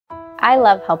I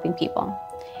love helping people.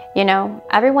 You know,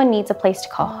 everyone needs a place to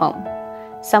call home,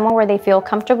 somewhere where they feel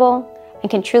comfortable and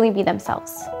can truly be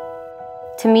themselves.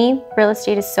 To me, real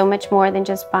estate is so much more than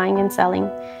just buying and selling.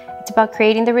 It's about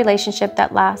creating the relationship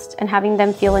that lasts and having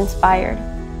them feel inspired.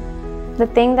 The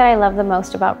thing that I love the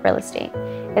most about real estate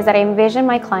is that I envision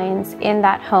my clients in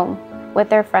that home with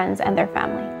their friends and their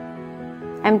family.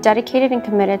 I'm dedicated and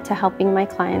committed to helping my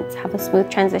clients have a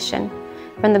smooth transition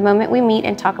from the moment we meet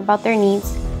and talk about their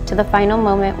needs to the final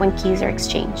moment when keys are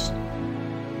exchanged.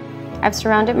 I've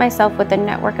surrounded myself with a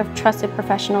network of trusted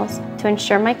professionals to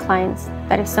ensure my clients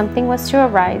that if something was to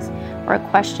arise or a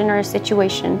question or a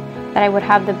situation, that I would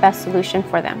have the best solution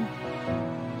for them.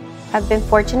 I've been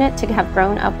fortunate to have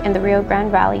grown up in the Rio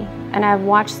Grande Valley, and I have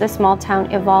watched this small town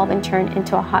evolve and turn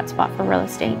into a hotspot for real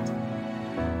estate.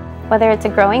 Whether it's a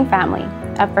growing family,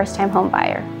 a first-time home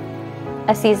buyer,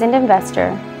 a seasoned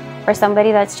investor, or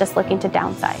somebody that's just looking to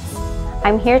downsize,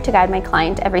 I'm here to guide my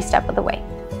client every step of the way.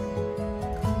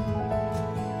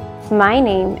 My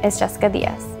name is Jessica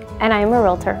Diaz, and I am a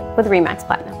realtor with REMAX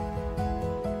Platinum.